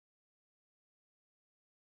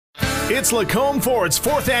It's Lacombe Ford's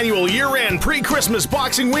 4th annual year-end pre-Christmas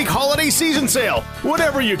Boxing Week holiday season sale.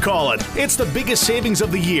 Whatever you call it, it's the biggest savings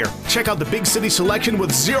of the year. Check out the big city selection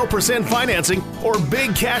with 0% financing or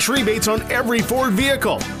big cash rebates on every Ford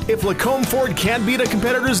vehicle. If Lacombe Ford can't beat a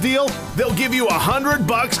competitor's deal, they'll give you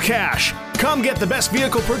 $100 cash. Come get the best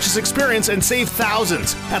vehicle purchase experience and save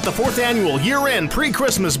thousands at the 4th annual year-end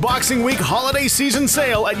pre-Christmas Boxing Week holiday season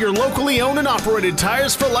sale at your locally owned and operated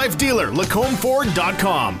Tires for Life dealer,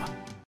 LacombFord.com.